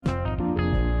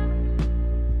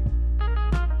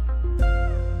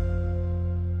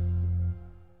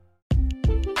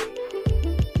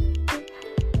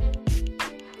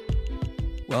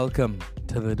Welcome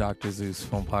to the Dr. Zeus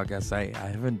Film Podcast. I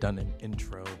haven't done an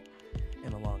intro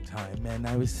in a long time, and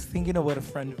I was thinking of what a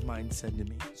friend of mine said to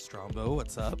me. Strombo,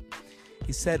 what's up?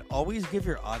 He said, always give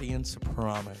your audience a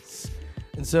promise.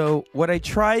 And so what I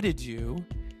try to do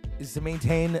is to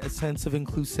maintain a sense of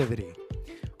inclusivity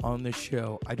on this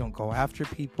show. I don't go after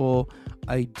people.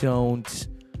 I don't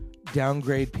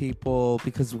downgrade people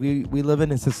because we live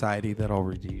in a society that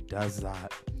already does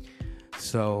that.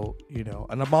 So,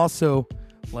 and I'm also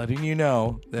letting you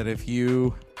know that if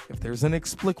there's an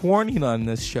explicit warning on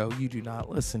this show, you do not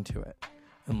listen to it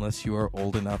unless you are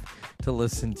old enough to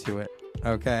listen to it.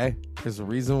 Okay? There's a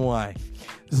reason why.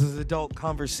 This is adult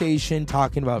conversation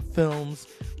talking about films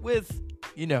with,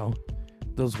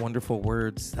 those wonderful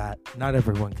words that not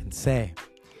everyone can say.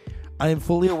 I am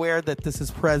fully aware that this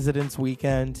is President's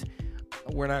Weekend.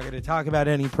 We're not going to talk about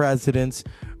any presidents.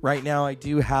 Right now, I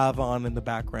do have on in the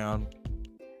background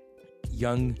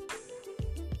young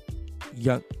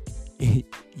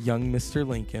Mr.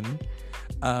 Lincoln,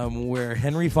 where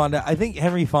Henry Fonda, I think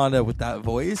Henry Fonda with that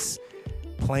voice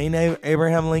playing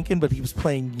Abraham Lincoln, but he was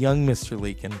playing young Mr.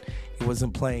 Lincoln. He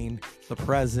wasn't playing the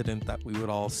president that we would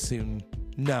all soon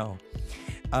know.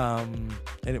 And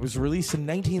it was released in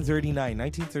 1939.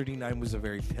 1939 was a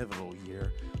very pivotal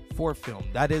year for film.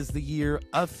 That is the year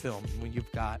of film when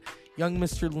you've got young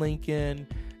Mr. Lincoln,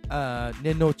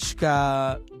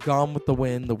 Ninotchka, Gone with the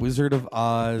Wind, The Wizard of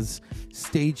Oz,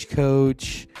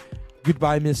 Stagecoach,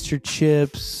 Goodbye Mr.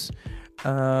 Chips.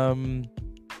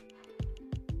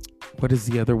 What is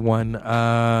the other one?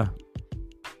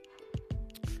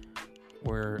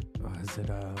 Where is it?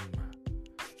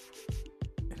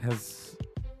 It has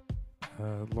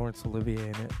Laurence Olivier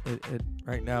in it. It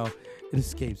right now it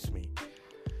escapes me.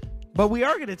 But we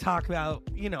are going to talk about,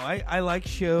 I like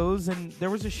shows, and there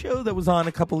was a show that was on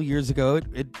a couple of years ago.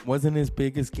 It wasn't as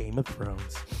big as Game of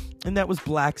Thrones, and that was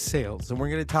Black Sails. And we're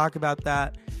going to talk about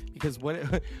that because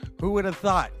who would have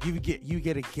thought you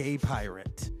get a gay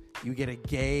pirate, you get a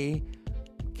gay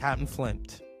Captain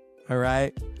Flint. All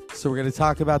right, so we're going to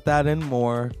talk about that and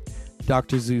more.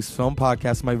 Dr. Zeus Film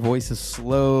Podcast. My voice is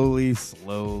slowly.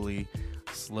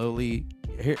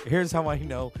 Here's how I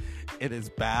know it is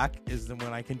back, is then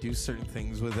when I can do certain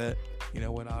things with it,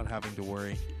 without having to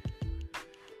worry.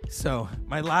 So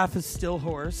my laugh is still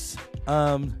hoarse.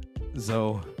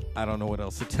 So I don't know what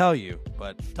else to tell you,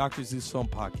 but Dr. Zeus Film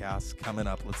Podcast coming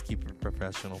up. Let's keep it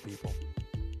professional, people.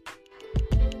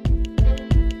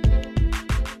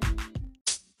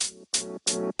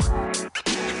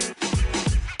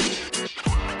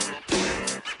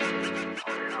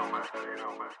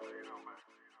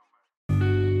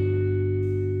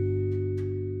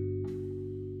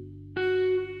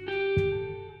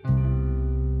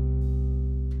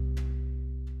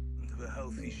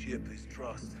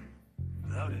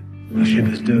 The ship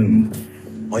is doomed.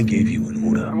 I gave you an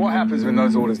order. And what happens when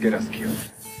those orders get us killed?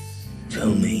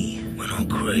 Tell me we're not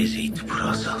crazy to put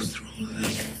ourselves through all of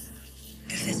this.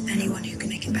 If there's anyone who can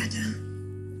make it better,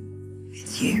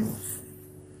 it's you.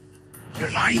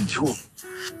 You're lying to them.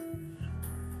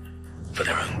 For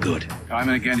their own good. Time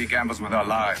and again he gambles with our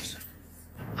lives.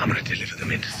 I'm gonna deliver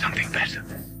them into something better.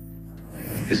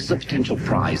 This is a potential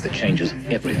prize that changes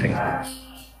everything.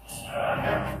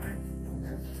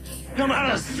 No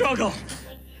matter the struggle,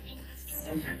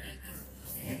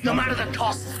 no matter the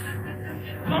cost,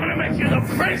 I'm gonna make you the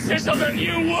princess of the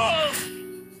new world!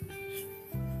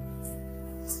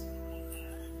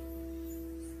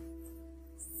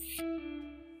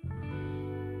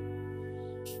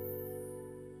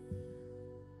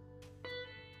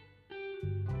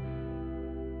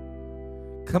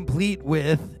 Complete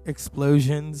with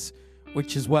explosions,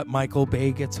 which is what Michael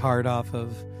Bay gets hard off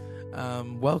of.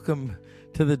 Welcome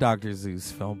to the Dr. Zeus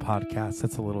Film Podcast.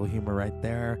 That's a little humor right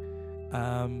there.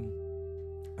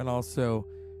 And also,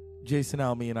 Jason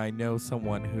Alme and I know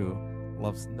someone who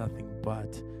loves nothing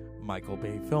but Michael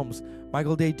Bay films.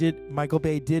 Michael Bay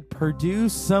did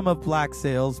produce some of Black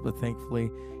Sails, but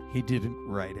thankfully he didn't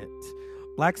write it.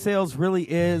 Black Sails really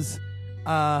is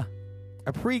a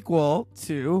prequel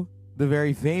to the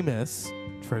very famous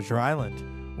Treasure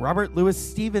Island. Robert Louis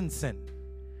Stevenson,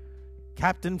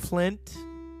 Captain Flint.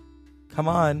 Come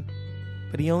on.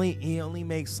 But he only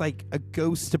makes like a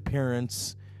ghost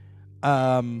appearance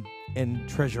in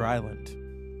Treasure Island.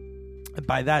 And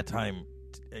by that time,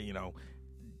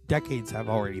 decades have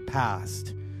already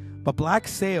passed. But Black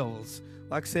Sails,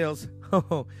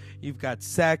 you've got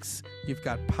sex, you've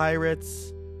got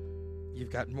pirates,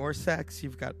 you've got more sex,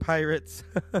 you've got pirates.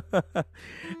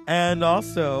 And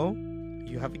also,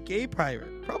 you have a gay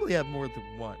pirate. Probably have more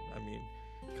than one. I mean,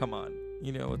 come on.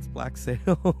 You know, it's Black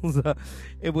Sails.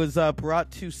 It was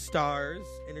brought to Starz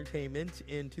Entertainment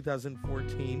in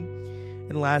 2014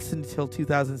 and lasted until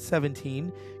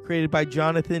 2017. Created by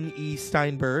Jonathan E.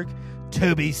 Steinberg,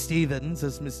 Toby Stevens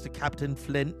as Mr. Captain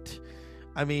Flint.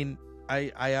 I mean,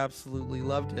 I absolutely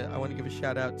loved it. I want to give a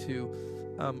shout out to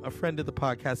a friend of the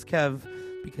podcast, Kev,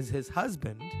 because his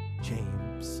husband,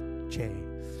 James J.,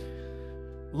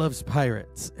 loves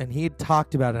pirates, and he had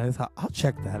talked about it, and I thought, I'll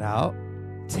check that out.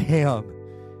 Damn,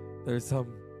 there's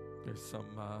some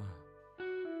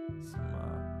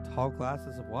tall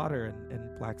glasses of water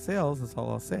and Black Sails. That's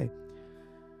all I'll say.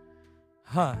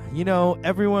 You know,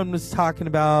 everyone was talking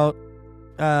about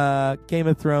Game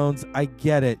of Thrones. I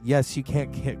get it. Yes, you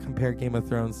can't compare Game of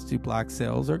Thrones to Black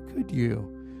Sails, or could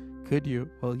you? Could you?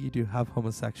 Well, you do have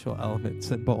homosexual elements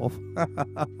in both.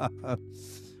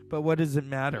 But what does it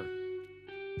matter?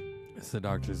 It's the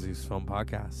Dr. Zeus Film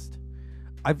Podcast.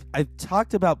 I've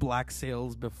talked about Black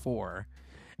Sails before,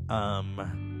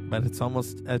 but it's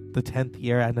almost at the 10th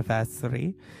year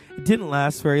anniversary. It didn't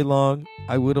last very long.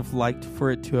 I would have liked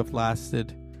for it to have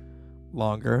lasted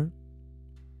longer.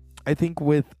 I think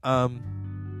with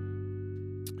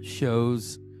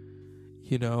shows,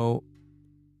 you know,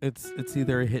 it's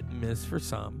either a hit and miss for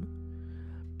some.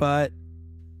 But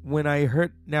when I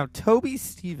heard, now Toby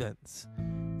Stevens,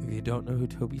 if you don't know who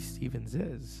Toby Stevens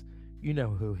is, you know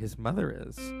who his mother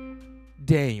is.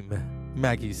 Dame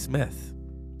Maggie Smith.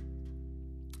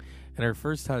 And her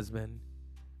first husband,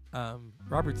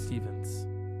 Robert Stevens.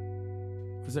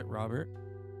 Was it Robert?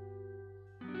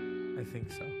 I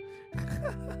think so.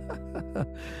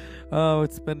 Oh,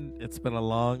 it's been a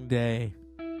long day.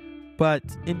 But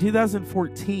in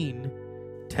 2014,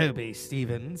 Toby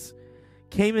Stevens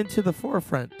came into the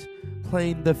forefront,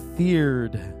 playing the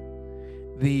feared,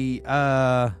 the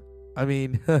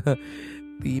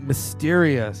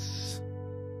mysterious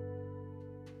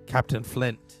Captain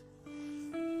Flint.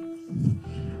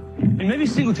 And maybe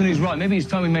Singleton is right. Maybe it's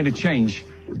time we made a change.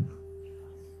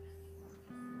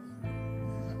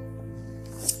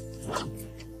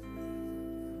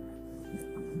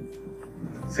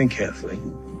 Think carefully.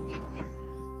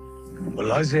 What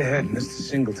lies ahead, Mr.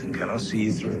 Singleton cannot see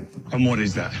you through. And what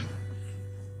is that?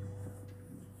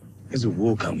 There's a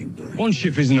war coming. One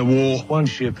ship isn't a war. One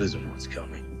ship isn't what's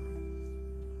coming.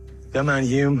 That man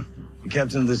Hume, the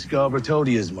captain of the Scarborough, told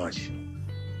you as much.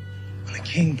 When the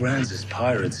king brands us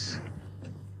pirates,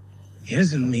 he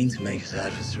doesn't mean to make us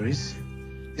adversaries.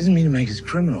 He doesn't mean to make us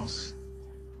criminals.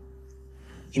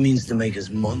 He means to make us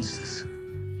monsters.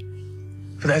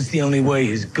 For that's the only way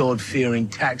his God-fearing,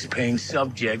 tax-paying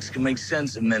subjects can make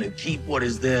sense of men who keep what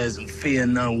is theirs and fear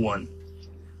no one.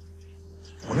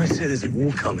 When I say there's a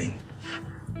war coming,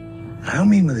 I don't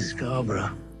mean with the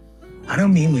Scarborough. I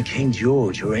don't mean with King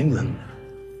George or England.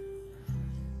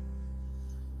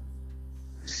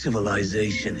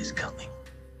 Civilization is coming.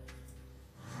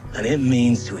 And it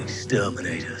means to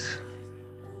exterminate us.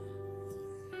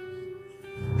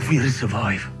 If we are to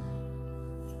survive,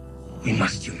 we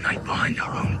must unite behind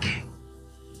our own king.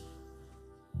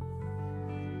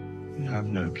 We have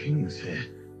no kings here.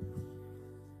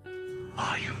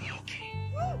 I am your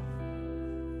king.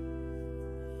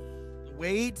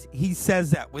 Wait, he says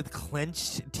that with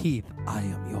clenched teeth. I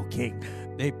am your king.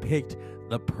 They picked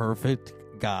the perfect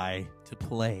guy to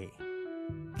play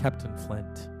Captain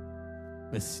Flint.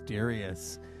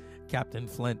 Mysterious Captain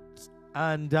Flint.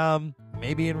 And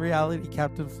maybe in reality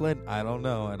Captain Flint. I don't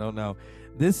know.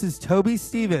 This is Toby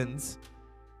Stevens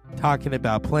talking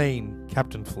about playing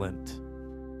Captain Flint.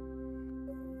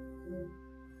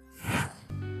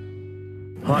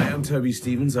 Hi, I'm Toby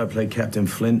Stevens. I play Captain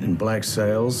Flint in Black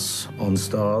Sails on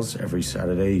Starz every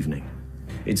Saturday evening.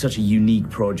 It's such a unique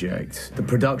project. The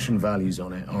production values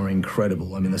on it are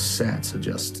incredible. I mean, the sets are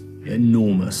just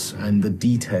enormous, and the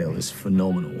detail is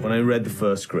phenomenal. When I read the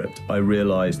first script, I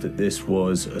realized that this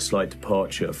was a slight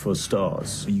departure for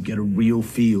Starz. You get a real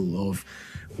feel of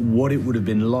what it would have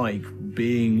been like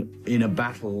being in a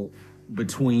battle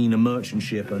between a merchant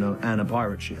ship and a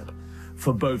pirate ship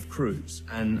for both crews,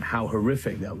 and how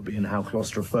horrific that would be, and how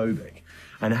claustrophobic,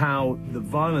 and how the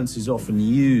violence is often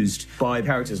used by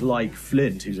characters like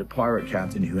Flint, who's a pirate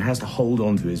captain who has to hold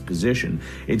on to his position.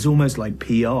 It's almost like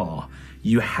PR.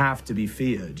 You have to be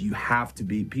feared.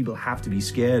 People have to be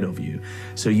scared of you.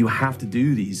 So you have to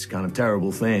do these kind of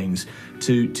terrible things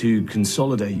to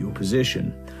consolidate your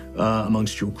position.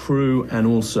 amongst your crew, and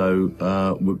also,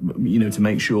 to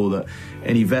make sure that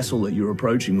any vessel that you're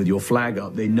approaching with your flag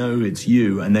up, they know it's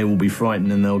you, and they will be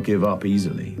frightened and they'll give up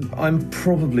easily. I'm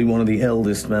probably one of the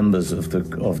eldest members of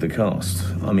the cast.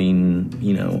 I mean,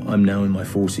 I'm now in my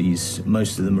 40s.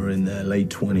 Most of them are in their late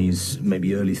 20s,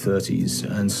 maybe early 30s,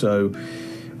 and so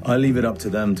I leave it up to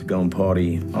them to go and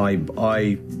party.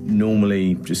 I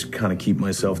normally just kind of keep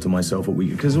myself to myself at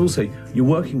weekend, because also you're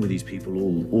working with these people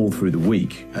all through the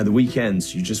week. At the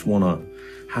weekends, you just want to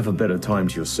have a bit of time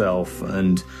to yourself.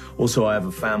 And also I have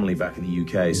a family back in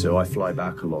the UK, so I fly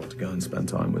back a lot to go and spend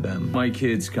time with them. My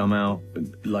kids come out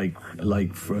like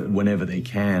for whenever they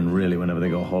can, really, whenever they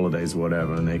got holidays or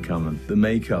whatever, and they come. And the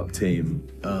makeup team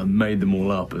made them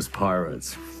all up as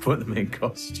pirates, put them in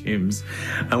costumes,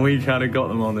 and we kind of got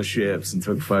them on the ships and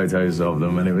took photos of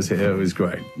them, and it was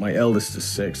great. My eldest is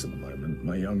 6 at the moment.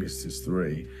 My youngest is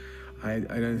 3. I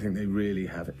don't think they really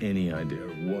have any idea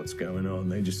of what's going on.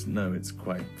 They just know it's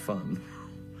quite fun.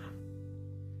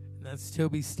 That's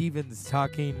Toby Stephens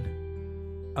talking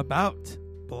about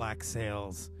Black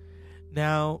Sails.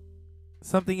 Now,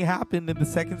 something happened in the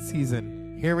second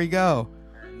season. Here we go.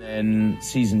 And then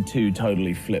season 2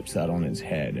 totally flips that on its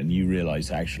head, and you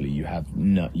realize actually you had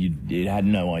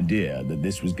no idea that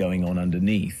this was going on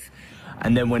underneath.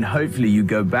 And then when hopefully you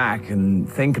go back and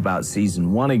think about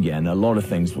season 1 again, a lot of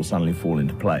things will suddenly fall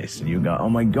into place. And you go, oh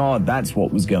my God, that's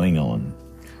what was going on.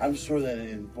 I'm sure that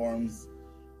it informs,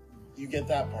 you get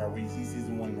that part where you see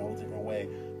season 1 in a whole different way,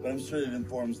 but I'm sure it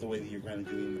informs the way that you're kind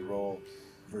of doing the role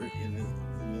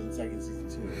in the second season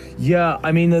too. Yeah,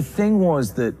 I mean, the thing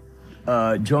was that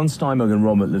John Steinberg and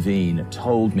Robert Levine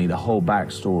told me the whole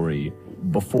backstory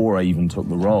before I even took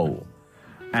the role.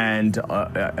 And,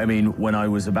 I mean, when I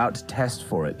was about to test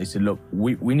for it, they said, look,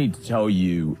 we need to tell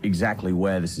you exactly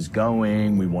where this is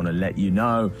going. We want to let you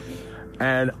know.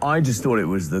 And I just thought it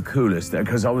was the coolest,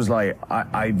 because I was like,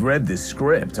 I read this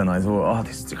script and I thought, oh,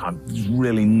 this is kind of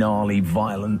really gnarly,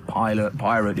 violent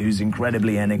pirate who's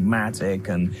incredibly enigmatic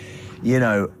and,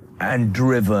 and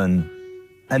driven.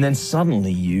 And then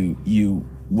suddenly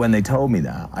when they told me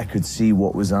that, I could see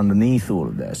what was underneath all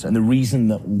of this. And the reason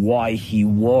the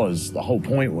whole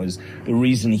point was, the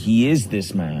reason he is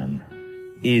this man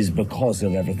is because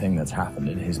of everything that's happened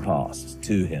in his past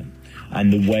to him.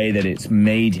 And the way that it's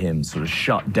made him sort of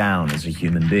shut down as a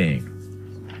human being.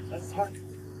 Let's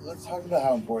talk about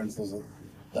how important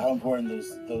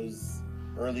those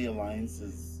early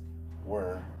alliances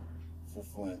were for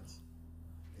Flint,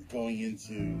 going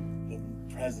into the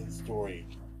present story.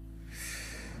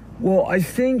 Well, I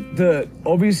think that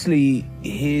obviously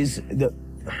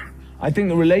I think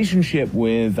the relationship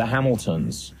with the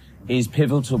Hamiltons is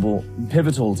pivotal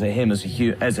to him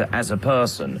as a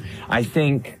person. I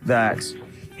think that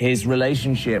his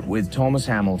relationship with Thomas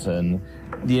Hamilton,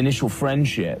 the initial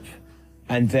friendship,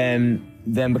 and then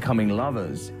them becoming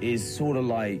lovers, is sort of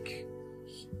like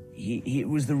it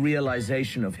was the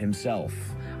realization of himself.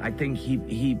 I think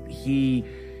he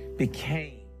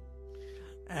became.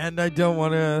 And I don't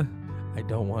want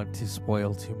to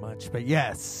spoil too much, but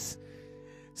yes.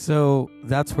 So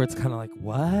that's where it's kind of like,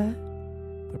 what?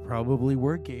 There probably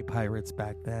were gay pirates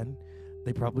back then.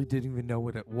 They probably didn't even know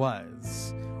what it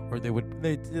was. Or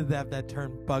they did have that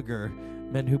term bugger,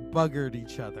 men who buggered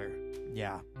each other.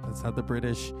 Yeah, that's how the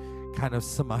British kind of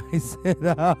surmise it.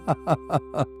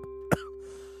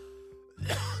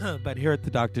 But here at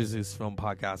the Dr. Zeus Film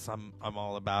Podcast, I'm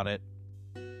all about it.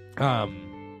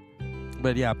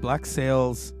 But yeah, Black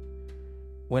Sails,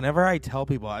 whenever I tell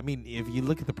people, I mean, if you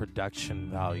look at the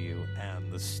production value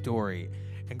and the story,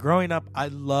 and growing up, I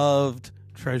loved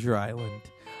Treasure Island.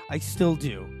 I still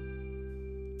do.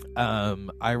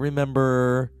 I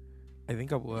remember, I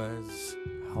think I was,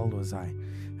 how old was I?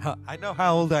 I know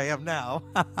how old I am now.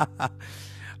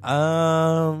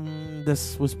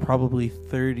 This was probably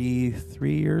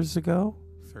 33 years ago.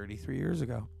 33 years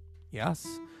ago. Yes.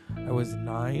 I was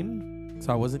 9,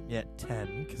 so I wasn't yet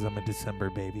 10 because I'm a December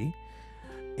baby.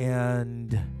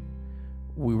 And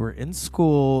we were in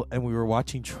school and we were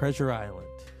watching Treasure Island.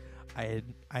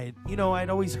 I'd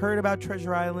always heard about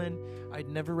Treasure Island. I'd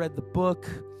never read the book.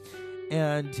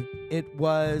 And it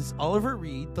was Oliver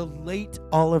Reed, the late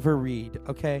Oliver Reed,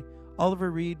 okay?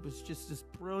 Oliver Reed was just this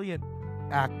brilliant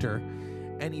actor,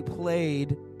 and he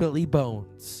played Billy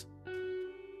Bones.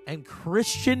 And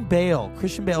Christian Bale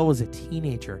was a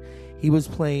teenager. He was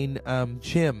playing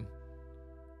Jim.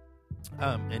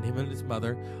 And him and his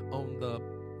mother owned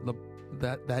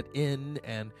that inn,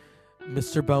 and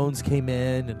Mr. Bones came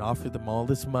in and offered them all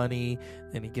this money,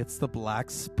 and he gets the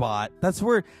black spot. That's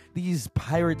where these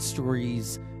pirate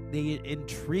stories, they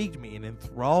intrigued me and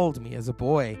enthralled me as a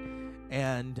boy.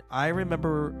 And I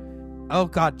remember, oh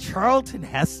God, Charlton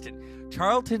Heston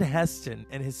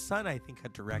and his son, I think,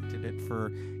 had directed it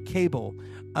for cable.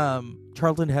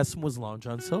 Charlton Heston was Long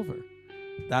John Silver.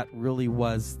 That really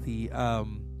was the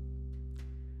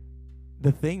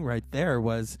thing right there.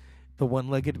 Was the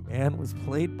one-legged man was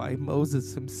played by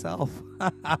Moses himself.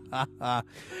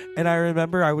 And I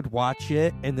remember I would watch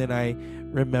it, and then I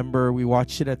remember we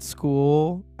watched it at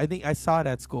school. I think I saw it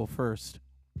at school first.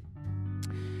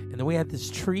 And then we had this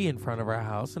tree in front of our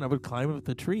house, and I would climb up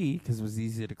the tree because it was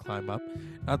easy to climb up,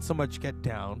 not so much get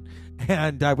down.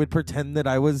 And I would pretend that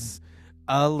I was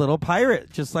a little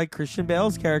pirate, just like Christian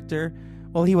Bale's character.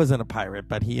 Well, he wasn't a pirate,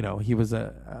 but he was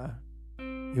a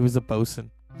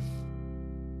bosun.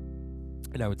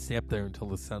 And I would stay up there until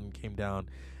the sun came down,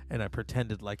 and I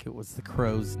pretended like it was the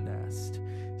crow's nest.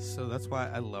 So that's why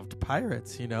I loved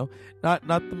pirates, not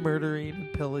the murdering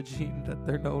and pillaging that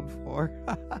they're known for.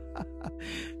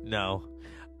 No.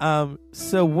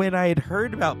 So when I had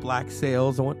heard about Black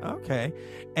Sails, I went, okay.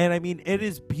 And I mean, it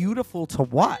is beautiful to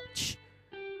watch.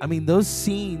 I mean, those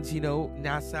scenes,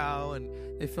 Nassau,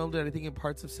 and they filmed it, I think, in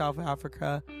parts of South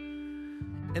Africa.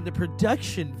 And the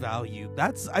production value,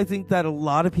 I think that a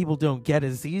lot of people don't get,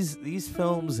 is these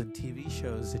films and TV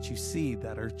shows that you see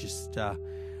that are just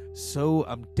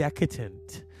so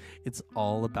decadent. It's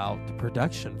all about the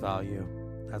production value.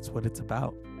 That's what it's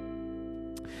about.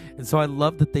 And so I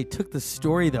love that they took the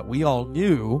story that we all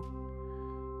knew,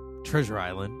 Treasure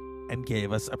Island, and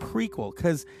gave us a prequel.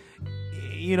 Because,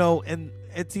 and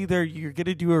it's either you're going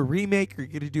to do a remake or you're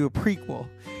going to do a prequel.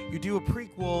 You do a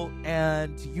prequel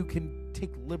and you can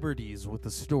take liberties with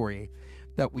the story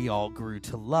that we all grew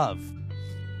to love.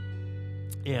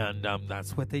 And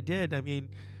that's what they did. I mean,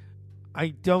 I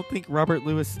don't think Robert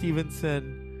Louis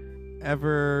Stevenson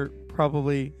ever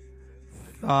probably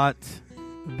thought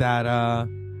that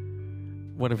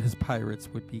one of his pirates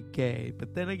would be gay.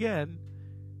 But then again,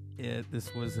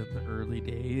 this was in the early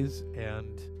days,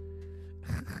 and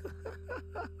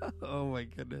oh my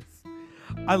goodness.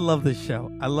 I love this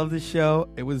show.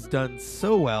 It was done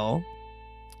so well.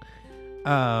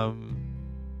 And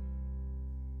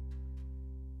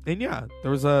yeah, there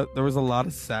was a lot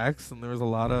of sex, and there was a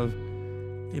lot of,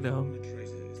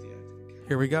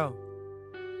 here we go.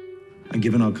 And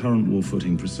given our current war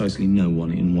footing, precisely no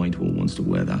one in Whitehall wants to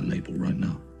wear that label right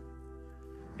now.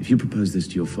 If you propose this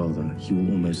to your father, he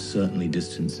will almost certainly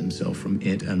distance himself from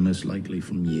it, and most likely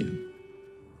from you.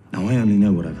 Now, I only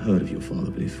know what I've heard of your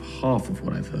father, but if half of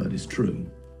what I've heard is true,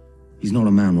 he's not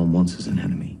a man one wants as an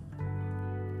enemy.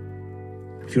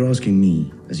 If you're asking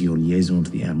me, as your liaison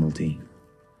to the Admiralty,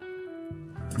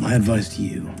 my advice to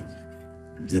you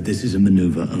is that this is a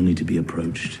maneuver only to be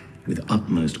approached with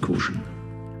utmost caution.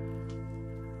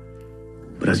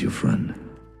 But as your friend,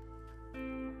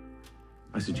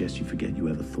 I suggest you forget you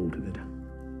ever thought of it.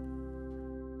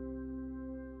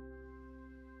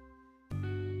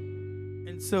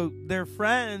 And so they're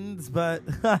friends, but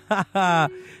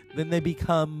then they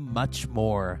become much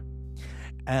more.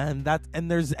 And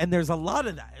there's a lot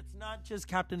of that. It's not just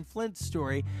Captain Flint's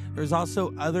story. There's also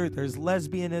there's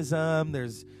lesbianism,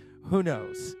 there's who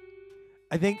knows.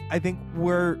 I think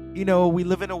we're, we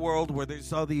live in a world where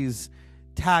there's all these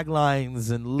taglines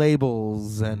and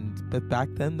labels, but back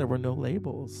then there were no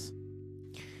labels.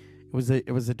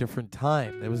 It was a different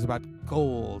time. It was about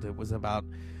gold. It was about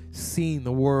seeing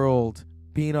the world,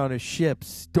 being on a ship,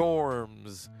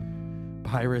 storms,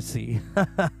 piracy.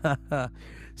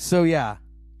 So yeah,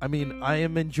 I mean, I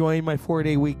am enjoying my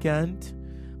 4-day weekend,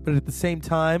 but at the same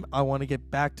time, I want to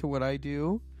get back to what I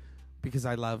do because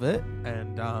I love it.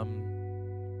 And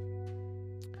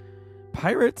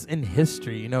pirates in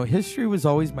history. History was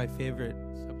always my favorite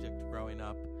subject growing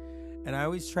up. And I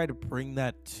always try to bring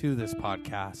that to this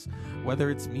podcast, whether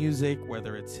it's music,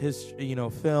 whether it's history,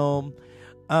 film.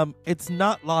 It's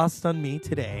not lost on me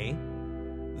today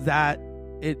that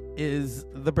it is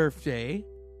the birthday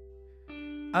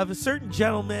of a certain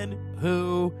gentleman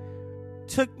who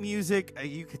took music.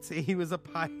 You could say he was a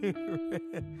pirate.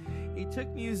 He took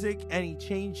music and he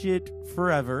changed it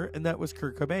forever, and that was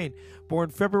Kurt Cobain. Born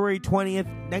February 20th,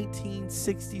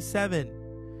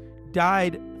 1967.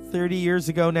 Died 30 years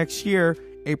ago next year,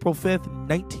 April 5th,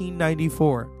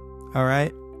 1994. All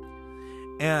right?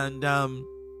 And, I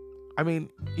mean,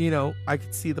 I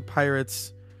could see the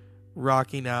Pirates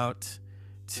rocking out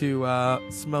to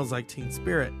Smells Like Teen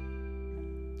Spirit.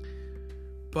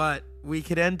 But we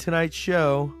could end tonight's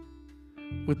show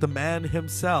with the man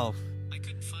himself,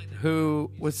 who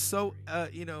was so, I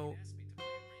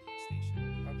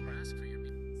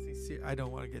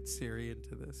don't want to get Siri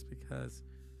into this because,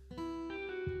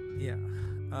 yeah.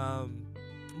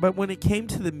 But when it came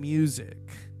to the music,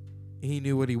 he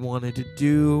knew what he wanted to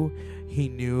do. He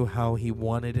knew how he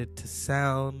wanted it to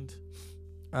sound.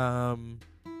 I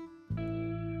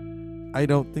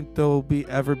don't think there'll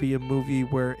ever be a movie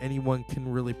where anyone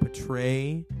can really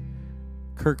portray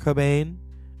Kurt Cobain.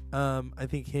 I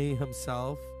think he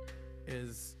himself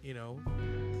is, in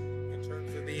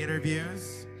terms of the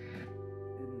interviews.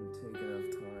 Didn't take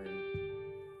enough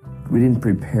time. We didn't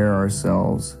prepare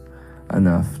ourselves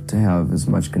enough to have as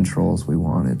much control as we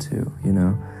wanted to,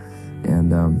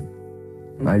 And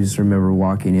I just remember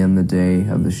walking in the day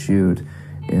of the shoot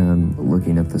and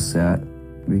looking at the set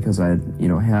because I had,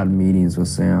 had meetings with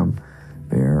Sam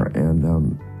Bear,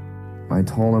 and I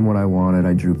told him what I wanted.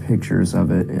 I drew pictures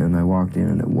of it, and I walked in,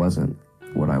 and it wasn't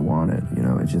what I wanted.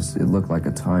 It looked like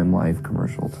a Time Life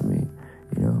commercial to me.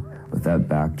 With that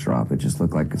backdrop, it just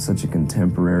looked like such a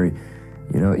contemporary.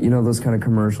 Those kind of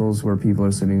commercials where people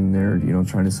are sitting there,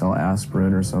 trying to sell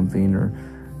aspirin or something, or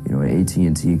an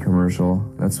AT&T commercial.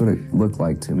 That's what it looked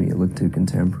like to me. It looked too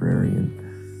contemporary,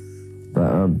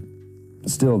 but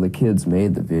still, the kids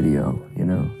made the video,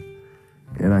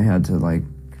 and I had to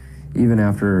even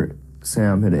after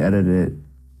Sam had edited it,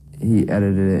 he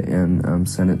edited it and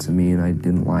sent it to me, and I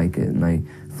didn't like it, and I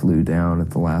flew down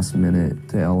at the last minute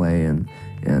to LA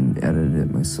and edited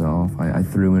it myself. I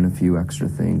threw in a few extra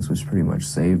things, which pretty much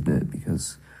saved it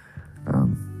because I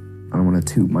don't want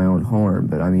to toot my own horn,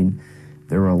 but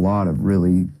there was a lot of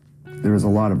really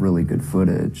good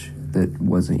footage that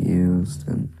wasn't used,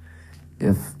 and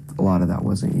if a lot of that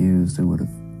wasn't used, it would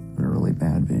have been a really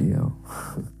bad video.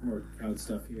 More crowd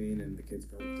stuff, you mean, and the kids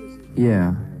going dizzy?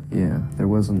 Yeah, there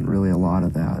wasn't really a lot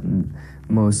of that, and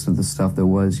most of the stuff that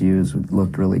was used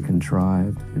looked really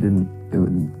contrived.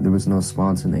 There was no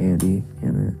spontaneity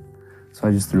in it, so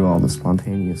I just threw all the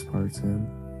spontaneous parts in.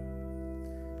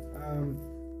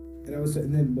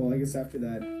 I guess after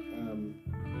that,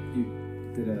 you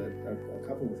did a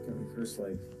couple with Kevin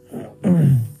Kerslake.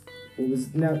 What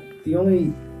was now the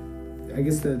only? I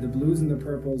guess the blues and the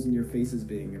purples and your faces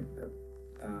being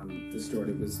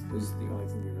distorted was the only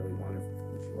thing you really wanted from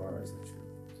who you are, is that true?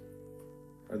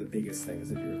 Or the biggest things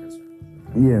that you were concerned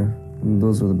with? Yeah,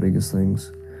 those were the biggest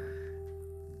things.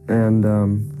 And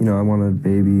I wanted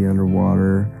baby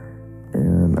underwater,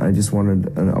 and I just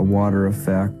wanted a water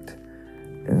effect,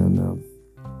 and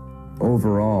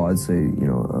overall, I'd say, a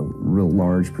real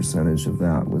large percentage of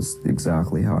that was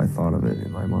exactly how I thought of it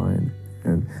in my mind.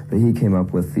 But he came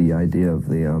up with the idea of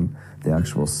the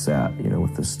actual set,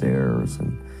 with the stairs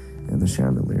and the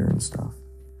chandelier and stuff.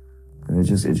 And it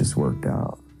just worked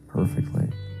out perfectly.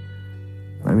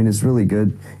 It's really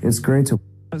good. It's great to...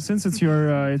 Since it's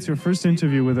your first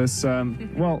interview with us,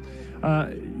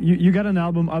 you got an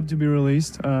album up to be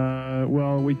released.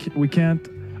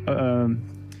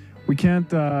 We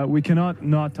cannot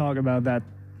not talk about that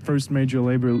first major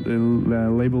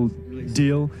label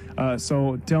deal.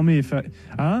 So tell me if So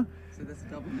that's a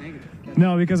double negative.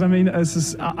 No, because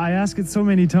I ask it so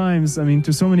many times.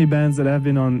 To so many bands that have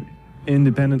been on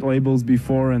independent labels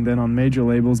before and then on major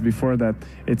labels before, that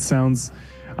it sounds.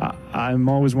 I'm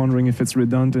always wondering if it's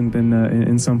redundant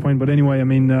in some point. But anyway,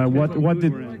 what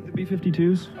did the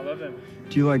B-52s? I love them.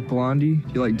 Do you like Blondie?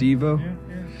 Do you like Devo? Yeah. Do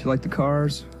you like the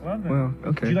Cars? Love them. Well,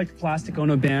 okay. Do you like the Plastic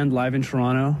Ono Band live in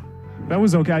Toronto? That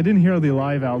was okay. I didn't hear the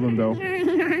live album though.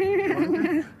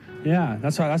 Yeah,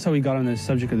 that's how we got on the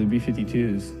subject of the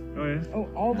B-52s. Oh yeah. Oh,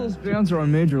 all those bands are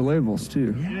on major labels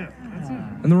too. Yeah, that's it.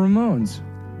 And the Ramones,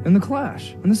 and the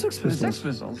Clash, and the Sex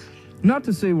Pistols. Not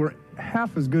to say we're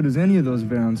half as good as any of those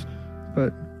bands,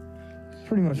 but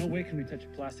pretty much. No way can we touch a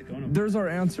Plastic Ono. There's our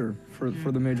answer for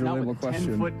the major label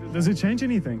question. Does it change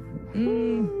anything?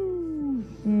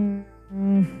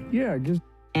 Yeah, just.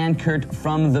 And Kurt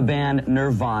from the band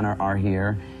Nirvana are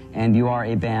here, and you are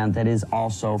a band that is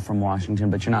also from Washington,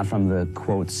 but you're not from the,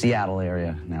 quote, Seattle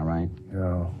area now, right?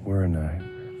 No,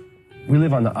 we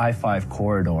live on the I-5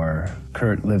 corridor.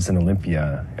 Kurt lives in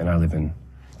Olympia, and I live in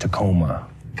Tacoma.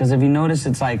 Because have you noticed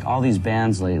it's like all these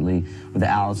bands lately, with the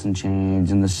Alice in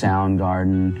Chains and the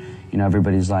Soundgarden,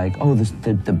 everybody's like, oh,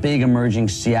 the big emerging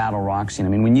Seattle rock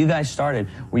scene. When you guys started,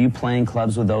 were you playing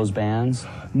clubs with those bands?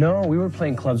 No, we were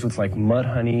playing clubs with like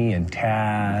Mudhoney and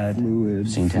Tad.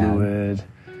 Fluid.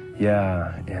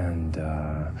 Yeah, and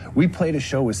we played a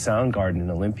show with Soundgarden in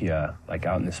Olympia, like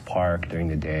out in this park during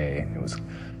the day, and it was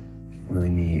really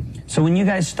neat. So when you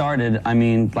guys started,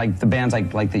 like the bands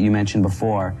like that you mentioned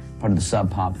before, part of the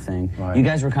Sub Pop thing, right. You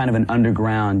guys were kind of an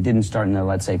underground, didn't start in the,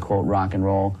 let's say, quote, rock and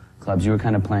roll clubs. You were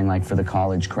kind of playing like for the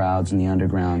college crowds and the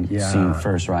underground scene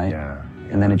first, right? Yeah.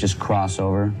 And then it just crossed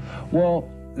over? Well,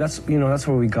 that's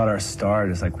where we got our start.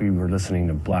 It's like we were listening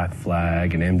to Black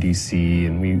Flag and MDC,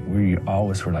 and we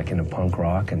always were like into punk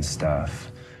rock and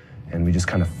stuff, and we just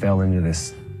kind of fell into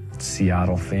this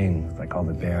Seattle thing, like all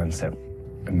the bands that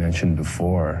I mentioned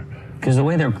before. Because the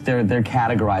way they're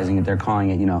categorizing it, they're calling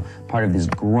it, part of this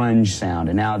grunge sound,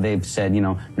 and now they've said,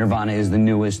 Nirvana is the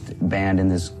newest band in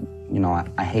this.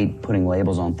 I hate putting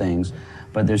labels on things,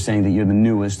 but they're saying that you're the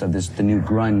newest of the new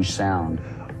grunge sound.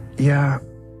 Yeah.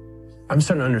 I'm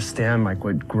starting to understand like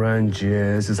what grunge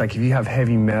is. It's like if you have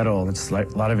heavy metal, it's like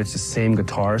a lot of it's the same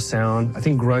guitar sound. I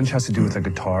think grunge has to do with a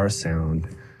guitar sound.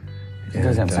 It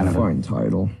does have kind of a fine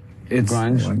title. It's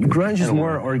grunge. Grunge is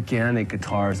more organic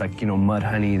guitars, like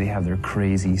Mudhoney. They have their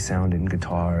crazy sounding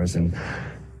guitars, and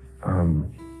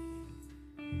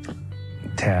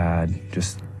Tad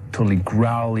just totally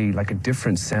growly, like a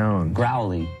different sound.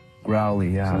 Growly.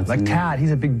 Growly, yeah. So like Tad,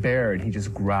 he's a big bear and he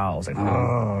just growls. Like,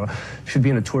 oh, should be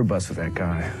in a tour bus with that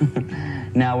guy.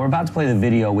 Now, we're about to play the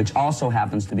video, which also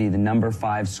happens to be the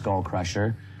 #5 Skull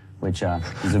Crusher, which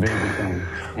is a very good thing.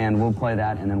 And we'll play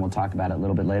that and then we'll talk about it a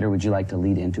little bit later. Would you like to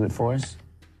lead into it for us?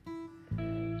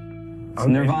 It's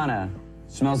Nirvana,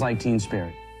 Smells Like Teen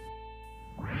Spirit.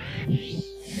 I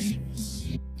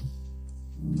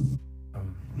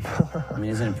mean,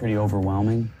 isn't it pretty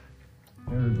overwhelming?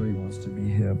 Everybody wants to be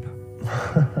hip.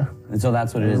 And so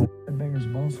that's what it is. Headbanger's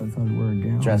Ball, so I thought I'd wear a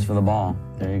gown. Dress for the ball.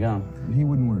 There you go. He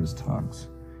wouldn't wear his tux.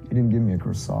 He didn't give me a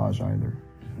corsage either.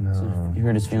 No. So you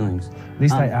hurt his feelings. At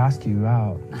least I asked you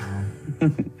out.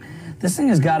 This thing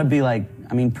has got to be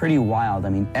pretty wild. I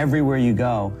mean, everywhere you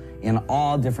go, in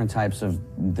all different types of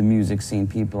the music scene,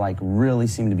 people really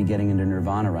seem to be getting into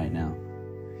Nirvana right now.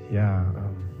 Yeah.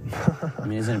 I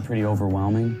mean, isn't it pretty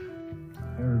overwhelming?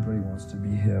 Everybody wants to be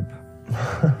hip.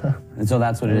 And so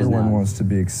that's what it is now. Everyone wants to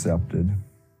be accepted.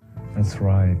 That's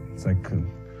right. It's like a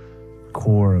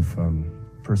core of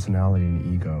personality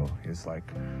and ego. It's like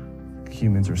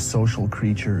humans are social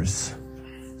creatures.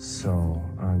 So,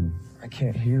 I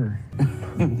can't hear.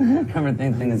 Remember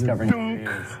the thing that's covering your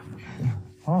ears.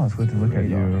 Oh, it's good to look at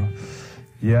you.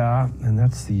 Yeah, and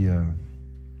that's the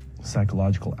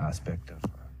psychological aspect of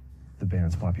the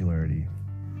band's popularity.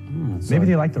 Maybe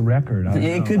they like the record.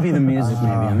 It could be the music,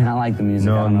 maybe. I mean, I like the music.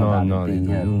 No, you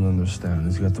don't understand.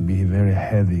 It's got to be a very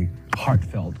heavy,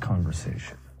 heartfelt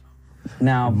conversation.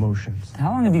 Now, emotions. How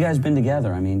long have you guys been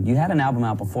together? I mean, you had an album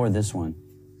out before this one.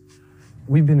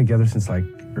 We've been together since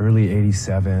early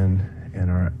 '87,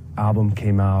 and our album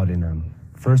came out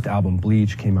first album,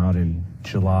 Bleach, came out in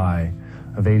July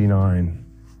of '89.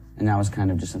 And that was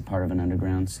kind of just a part of an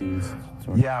underground scene? Sort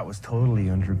of? Yeah, it was totally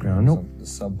underground. The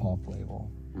Sub Pop label.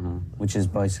 Which is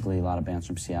basically a lot of bands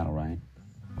from Seattle, right?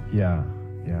 Yeah.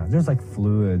 There's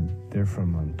Fluid. They're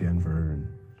from Denver.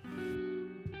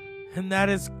 And that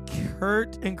is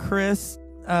Kurt and Chris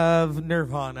of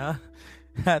Nirvana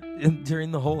during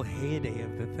the whole heyday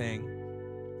of the thing.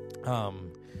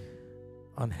 On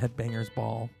Headbangers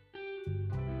Ball.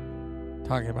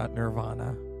 Talking about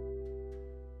Nirvana.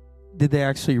 Did they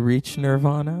actually reach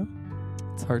Nirvana?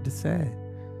 It's hard to say.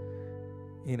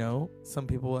 Some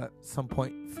people at some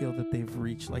point feel that they've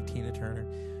reached, like Tina Turner,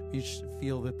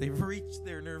 feel that they've reached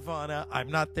their Nirvana. I'm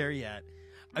not there yet.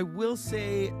 I will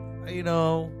say,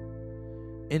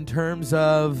 in terms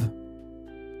of,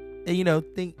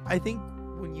 I think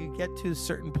when you get to a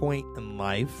certain point in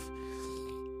life,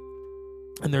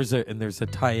 and there's a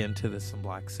tie-in to this in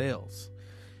Black Sails,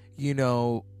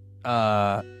 you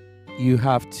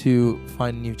have to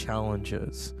find new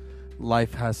challenges.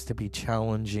 Life has to be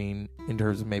challenging in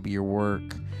terms of maybe your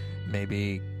work,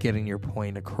 maybe getting your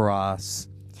point across.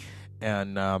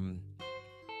 And,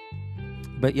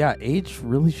 but yeah, age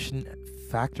really shouldn't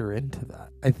factor into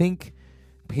that. I think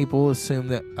people assume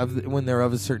that when they're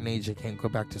of a certain age, they can't go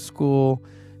back to school,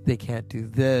 they can't do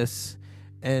this,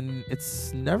 and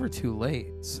it's never too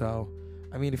late. So,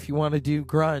 I mean, if you want to do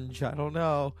grunge, I don't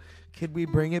know, could we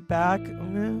bring it back?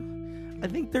 I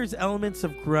think there's elements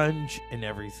of grunge in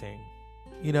everything.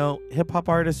 Hip-hop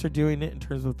artists are doing it in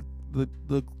terms of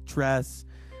the dress,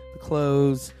 the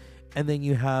clothes, and then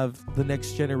you have the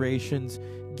next generations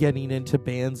getting into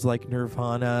bands like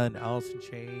Nirvana and Alice in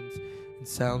Chains and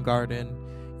Soundgarden,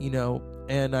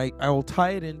 and I will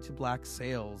tie it into Black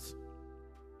Sails,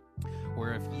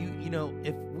 where if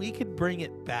we could bring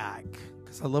it back,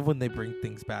 because I love when they bring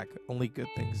things back, only good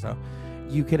things though,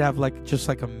 you could have just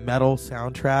a metal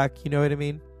soundtrack, you know what I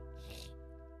mean?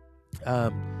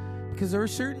 Because there are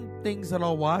certain things that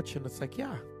I'll watch and it's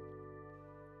yeah,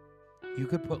 you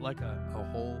could put a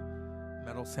whole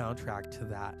metal soundtrack to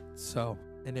that. So,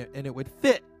 and it would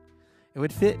fit. It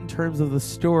would fit in terms of the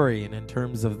story and in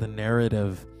terms of the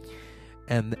narrative.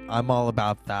 And I'm all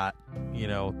about that, you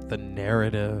know, the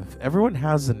narrative. Everyone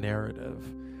has a narrative.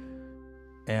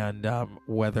 And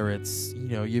whether it's, you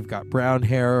know, you've got brown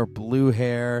hair or blue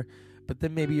hair, but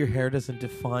then maybe your hair doesn't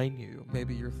define you.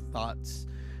 Maybe your thoughts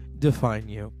define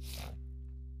you.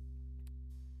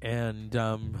 And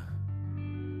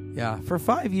yeah, for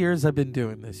 5 years I've been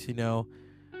doing this, you know.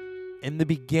 In the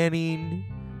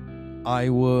beginning, I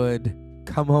would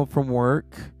come home from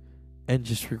work and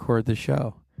just record the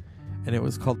show. And it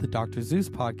was called the Dr. Zeus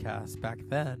podcast back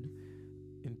then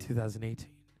in 2018.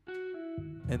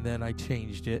 And then I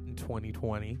changed it in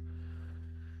 2020.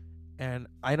 And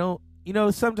I don't, you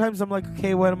know, sometimes I'm like,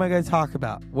 okay, what am I going to talk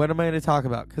about? What am I going to talk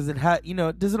about? Because you know,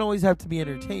 it doesn't always have to be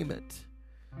entertainment.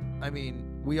 I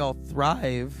mean, we all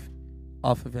thrive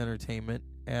off of entertainment,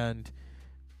 and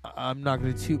I'm not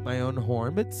going to toot my own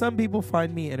horn, but some people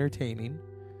find me entertaining.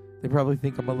 They probably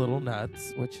think I'm a little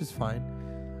nuts, which is fine.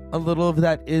 A little of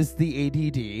that is the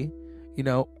ADD. You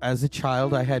know, as a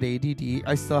child, I had ADD.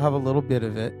 I still have a little bit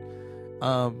of it.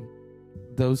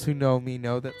 Those who know me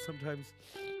know that sometimes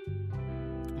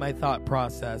my thought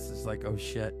process is like, oh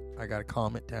shit, I got to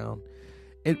calm it down.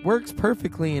 It works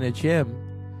perfectly in a gym,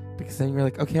 because then you're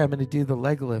like, okay, I'm going to do the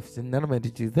leg lift, and then I'm going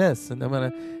to do this, and I'm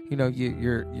going to, you know,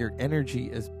 your energy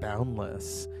is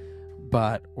boundless.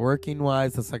 But working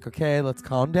wise, it's like, okay, let's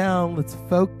calm down, let's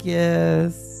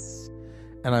focus,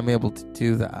 and I'm able to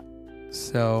do that.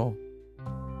 So,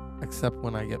 except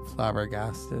when I get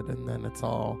flabbergasted, and then it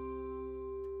all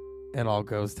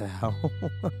goes to hell.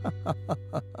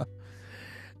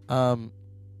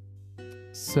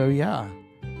 So yeah,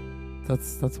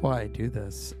 that's why I do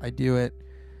this. I do it.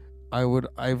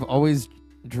 I've always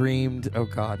dreamed, oh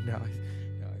God, no,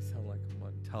 I sound like I'm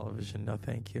on television. No,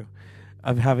 thank you.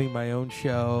 Of having my own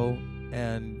show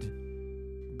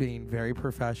and being very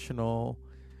professional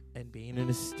and being in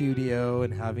a studio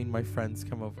and having my friends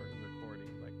come over and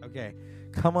recording. Like, okay,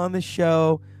 come on the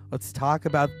show. Let's talk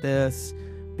about this,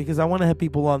 because I want to have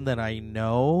people on that I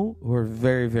know who are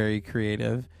very, very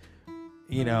creative.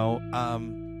 You know,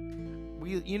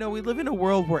 we live in a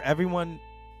world where everyone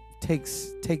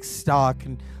takes stock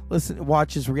and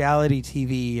watches reality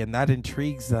TV, and that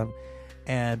intrigues them.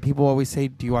 And people always say,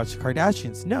 do you watch the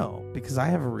Kardashians? No, because I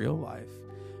have a real life.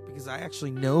 Because I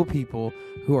actually know people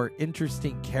who are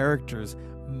interesting characters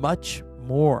much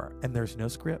more, and there's no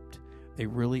script. They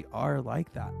really are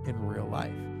like that in real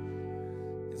life.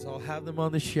 So I'll have them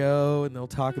on the show, and they'll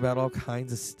talk about all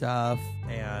kinds of stuff,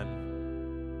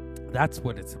 and that's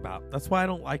what it's about. That's why I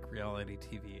don't like reality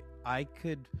TV. I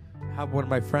could have one of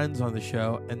my friends on the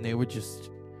show, and they would just,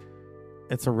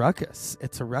 it's a ruckus.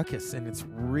 It's a ruckus, and it's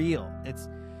real. It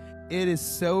is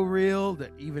so real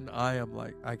that even I am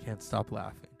like, I can't stop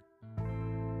laughing.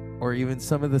 Or even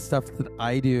some of the stuff that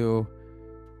I do,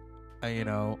 I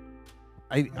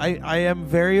am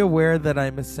very aware that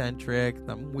I'm eccentric,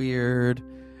 that I'm weird,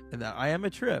 and that I am a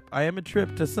trip. I am a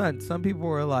trip to some people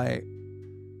are like,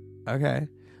 okay.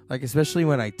 Like, especially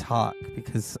when I talk,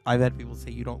 because I've had people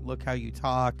say, you don't look how you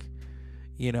talk,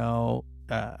 you know,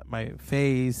 my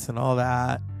face and all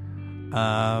that.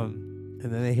 And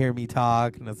then they hear me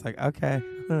talk, and it's like, okay.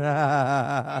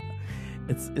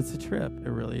 It's a trip. It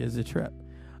really is a trip.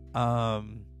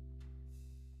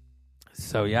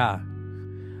 So yeah,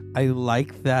 I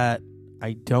like that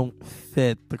I don't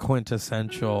fit the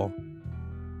quintessential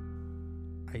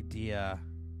idea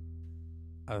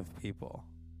of people.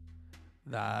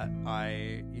 That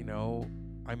I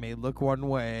may look one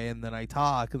way, and then I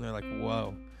talk, and they're like,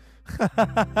 whoa.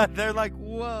 They're like,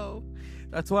 whoa.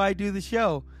 That's why I do the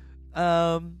show.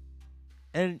 And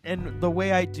the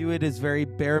way I do it is very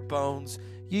bare bones.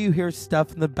 You hear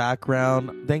stuff in the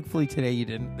background. Thankfully today you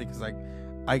didn't, because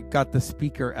I got the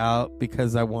speaker out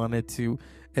because I wanted to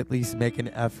at least make an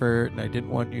effort, and I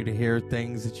didn't want you to hear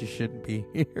things that you shouldn't be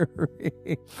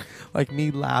hearing. Like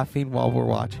me laughing while we're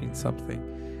watching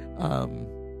something.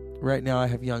 Right now I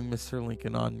have Young Mr.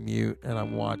 Lincoln on mute, and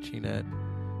I'm watching it.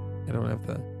 I don't have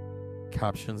the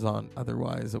captions on,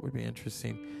 otherwise it would be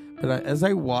interesting. But as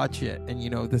I watch it, and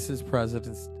this is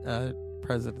President's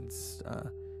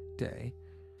Day,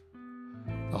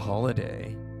 the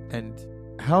holiday, and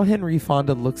how Henry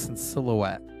Fonda looks in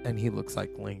silhouette, and he looks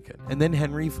like Lincoln. And then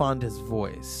Henry Fonda's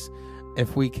voice.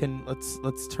 If we can,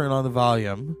 let's turn on the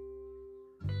volume.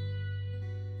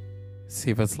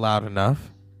 See if it's loud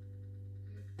enough.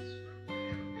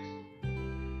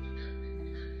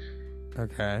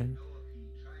 Okay.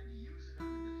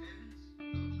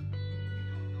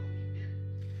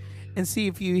 And see,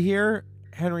 if you hear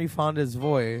Henry Fonda's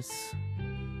voice,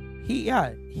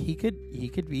 he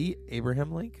could be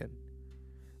Abraham Lincoln.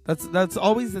 That's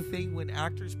always the thing when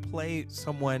actors play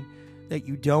someone that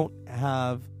you don't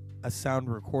have a sound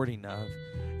recording of.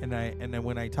 And then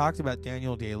when I talked about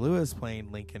Daniel Day-Lewis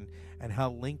playing Lincoln and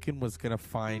how Lincoln was going to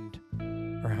find,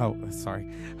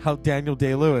 how Daniel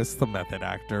Day-Lewis, the method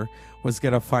actor, was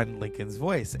going to find Lincoln's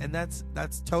voice. And that's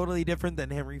totally different than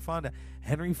Henry Fonda.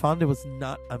 Henry Fonda was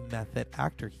not a method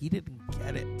actor. He didn't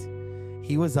get it.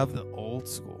 He was of the old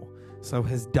school. So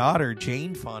his daughter,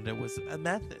 Jane Fonda, was a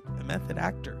method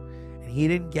actor. And he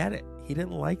didn't get it. He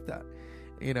didn't like that.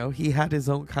 You know, he had his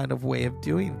own kind of way of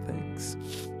doing things.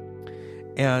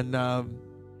 And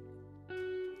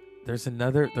there's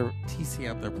another,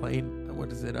 TCM, they're playing,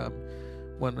 what is it,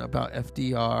 one about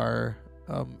FDR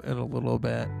in a little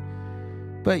bit.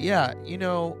 But yeah, you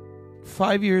know,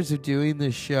 5 years of doing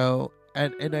this show,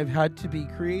 and I've had to be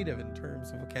creative in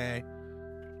terms of, okay,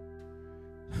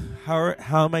 how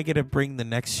am I going to bring the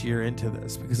next year into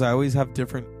this? Because I always have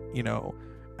different, you know,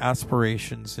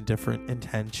 aspirations and different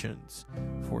intentions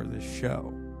for this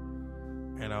show.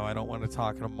 You know, I don't want to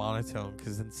talk in a monotone,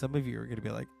 because then some of you are going to be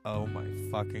like, oh my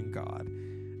fucking God,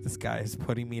 this guy is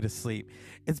putting me to sleep.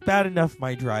 It's bad enough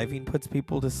my driving puts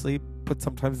people to sleep, but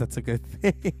sometimes that's a good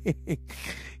thing.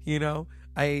 You know,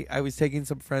 I was taking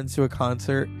some friends to a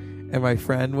concert, and my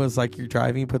friend was like, your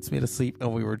driving puts me to sleep.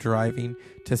 And we were driving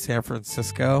to San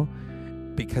Francisco,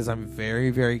 because I'm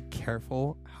very, very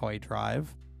careful how I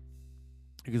drive,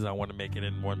 because I want to make it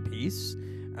in one piece,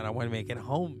 and I want to make it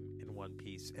home in one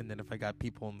piece. And then if I got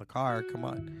people in the car, come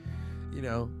on, you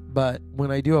know. But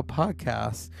when I do a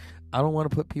podcast, I don't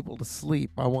want to put people to sleep.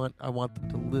 I want them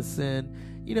to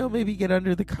listen, you know, maybe get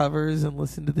under the covers and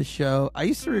listen to the show. I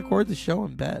used to record the show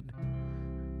in bed.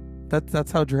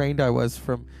 That's how drained I was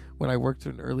from when I worked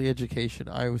in early education.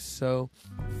 I was so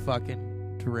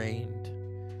fucking drained.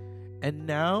 And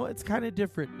now it's kind of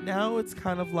different. Now it's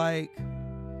kind of like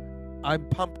I'm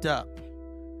pumped up.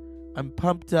 I'm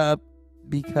pumped up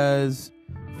because,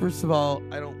 first of all,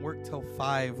 I don't work till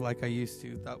 5 like I used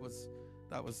to. That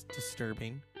was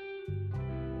disturbing.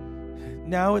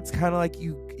 Now it's kind of like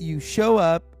you show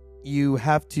up, you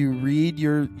have to read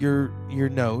your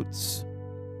notes,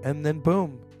 and then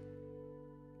boom,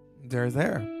 they're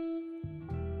there.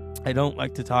 I don't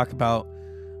like to talk about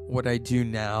what I do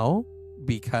now,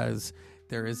 because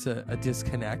there is a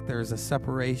disconnect. There is a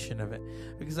separation of it,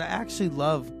 because I actually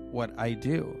love what I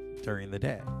do during the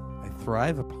day. I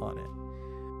thrive upon it.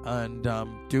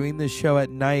 And doing this show at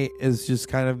night is just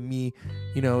kind of me,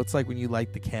 you know, it's like when you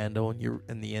light the candle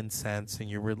and the incense and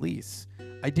you release.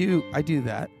 I do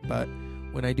that, but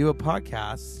when I do a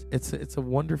podcast, it's a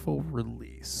wonderful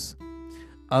release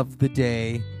of the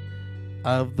day,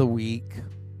 of the week.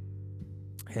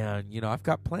 And, you know, I've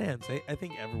got plans. I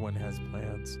think everyone has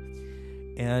plans.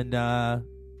 And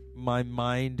my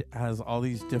mind has all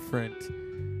these different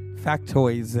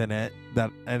factoids in it,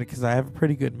 because I have a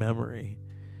pretty good memory.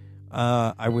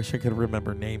 I wish I could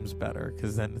remember names better,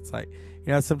 because then it's like,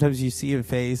 you know, sometimes you see a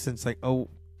face and it's like, oh,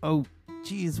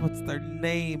 geez, what's their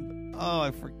name? Oh,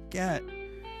 I forget.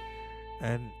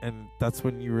 And that's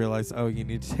when you realize, oh, you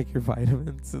need to take your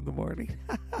vitamins in the morning.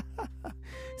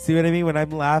 See what I mean? When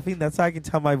I'm laughing, that's how I can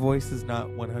tell my voice is not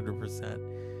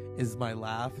 100%. Is my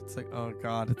laugh. It's like, oh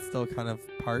God, it's still kind of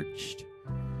parched.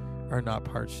 Or not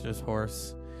parched, just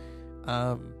hoarse.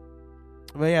 But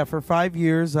yeah, for 5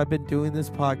 years I've been doing this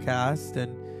podcast,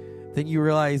 and then you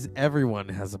realize everyone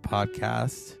has a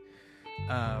podcast.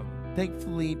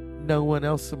 Thankfully, no one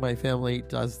else in my family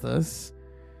does this,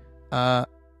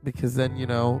 because then, you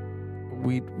know,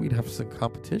 we'd have some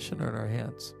competition on our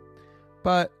hands.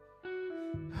 But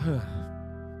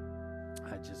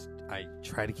I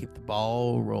try to keep the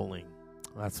ball rolling.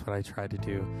 That's what I try to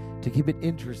do, to keep it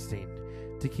interesting,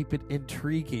 to keep it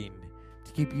intriguing,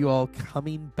 to keep you all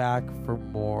coming back for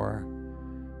more.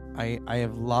 I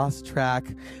have lost track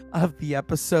of the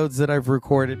episodes that I've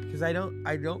recorded, because I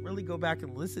don't really go back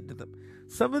and listen to them.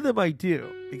 Some of them I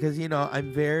do, because, you know,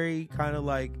 I'm very kind of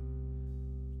like,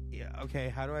 yeah, okay,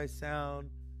 how do I sound?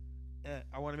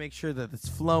 I want to make sure that it's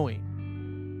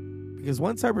flowing, because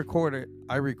once I record it.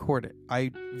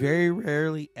 I very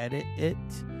rarely edit it.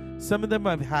 Some of them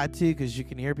I've had to, because you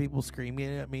can hear people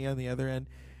screaming at me on the other end,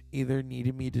 either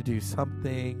needing me to do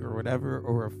something or whatever,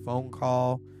 or a phone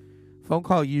call. Phone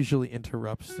call usually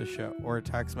interrupts the show, or a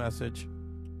text message.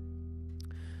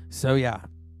 So yeah,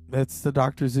 that's the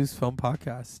Dr. Zeus Film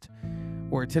Podcast,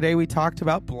 where today we talked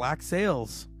about Black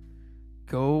Sails.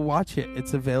 Go watch it.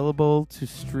 It's available to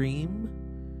stream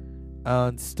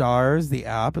on Stars, the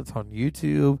app. It's on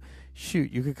YouTube.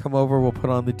 Shoot, you could come over. We'll put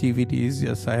on the DVDs.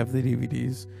 Yes, I have the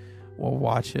DVDs. We'll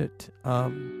watch it.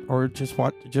 Or just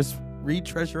read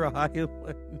Treasure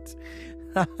Island.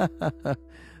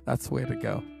 That's the way to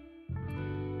go.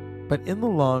 But in the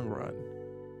long run,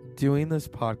 doing this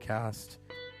podcast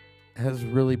has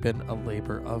really been a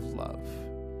labor of love.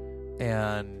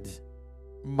 And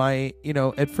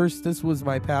at first this was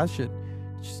my passion,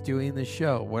 just doing the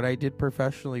show. What I did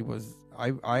professionally was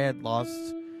I had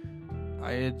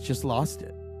just lost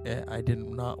it. I did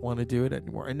not want to do it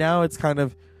anymore. And now it's kind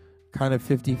of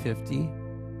 50-50,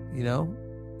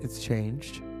 it's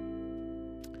changed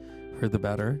for the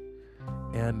better.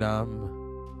 And,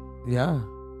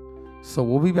 so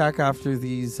we'll be back after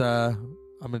these. I'm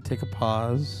going to take a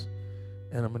pause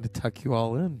and I'm going to tuck you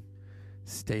all in.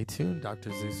 Stay tuned,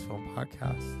 Dr. Zeus Film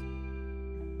Podcast.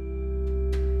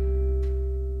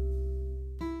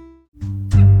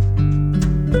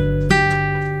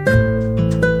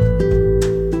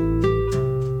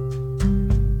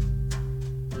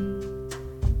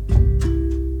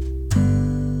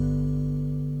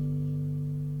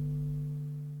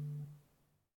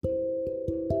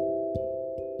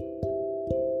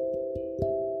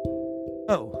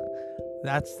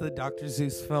 That's the Dr.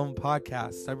 Zeus Film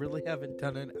Podcast. I really haven't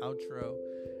done an outro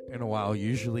in a while.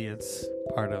 Usually it's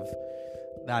part of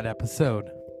that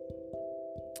episode.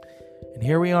 And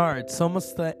here we are. It's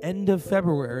almost the end of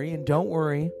February. And don't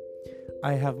worry,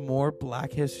 I have more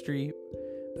Black History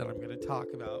that I'm going to talk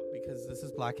about because this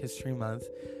is Black History Month.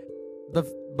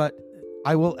 But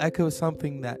I will echo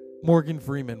something that Morgan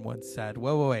Freeman once said.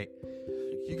 Wait.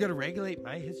 You got to regulate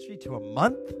my history to a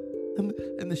month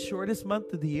in the shortest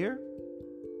month of the year?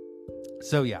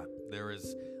 So yeah, there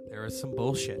is some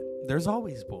bullshit. There's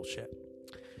always bullshit.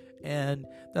 And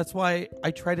that's why I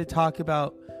try to talk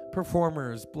about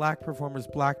performers, black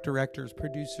directors,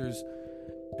 producers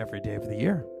every day of the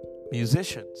year.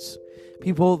 Musicians,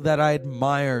 people that I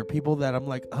admire, people that I'm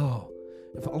like, oh,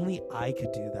 if only I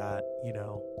could do that,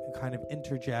 and kind of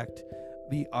interject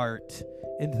the art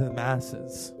into the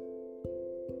masses.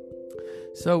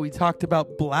 So we talked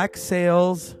about Black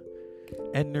Sails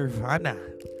and Nirvana.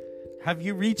 Have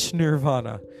you reached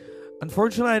Nirvana?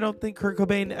 Unfortunately, I don't think Kurt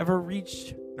Cobain ever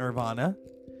reached Nirvana.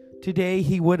 Today,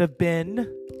 he would have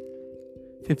been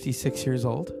 56 years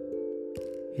old.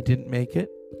 He didn't make it.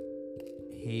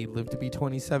 He lived to be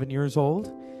 27 years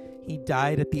old. He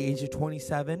died at the age of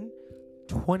 27,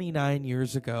 29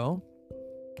 years ago.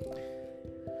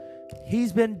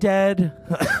 He's been dead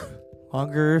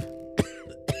longer.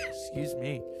 Excuse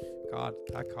me. God,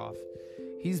 that cough.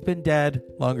 He's been dead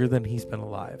longer than he's been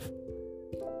alive.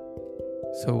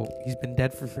 So he's been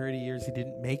dead for 30 years. He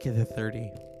didn't make it to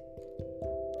 30.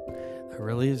 That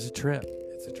really is a trip.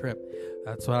 It's a trip.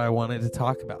 That's what I wanted to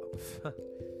talk about. So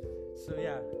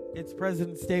yeah, it's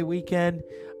President's Day weekend.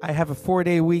 I have a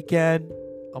 4-day weekend.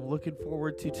 I'm looking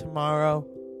forward to tomorrow.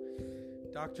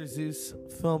 Dr. Zeus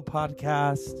Film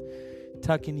Podcast,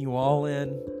 tucking you all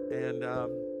in. And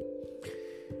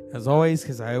as always,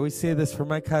 because I always say this for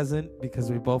my cousin,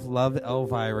 because we both love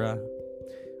Elvira,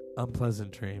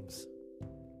 unpleasant dreams.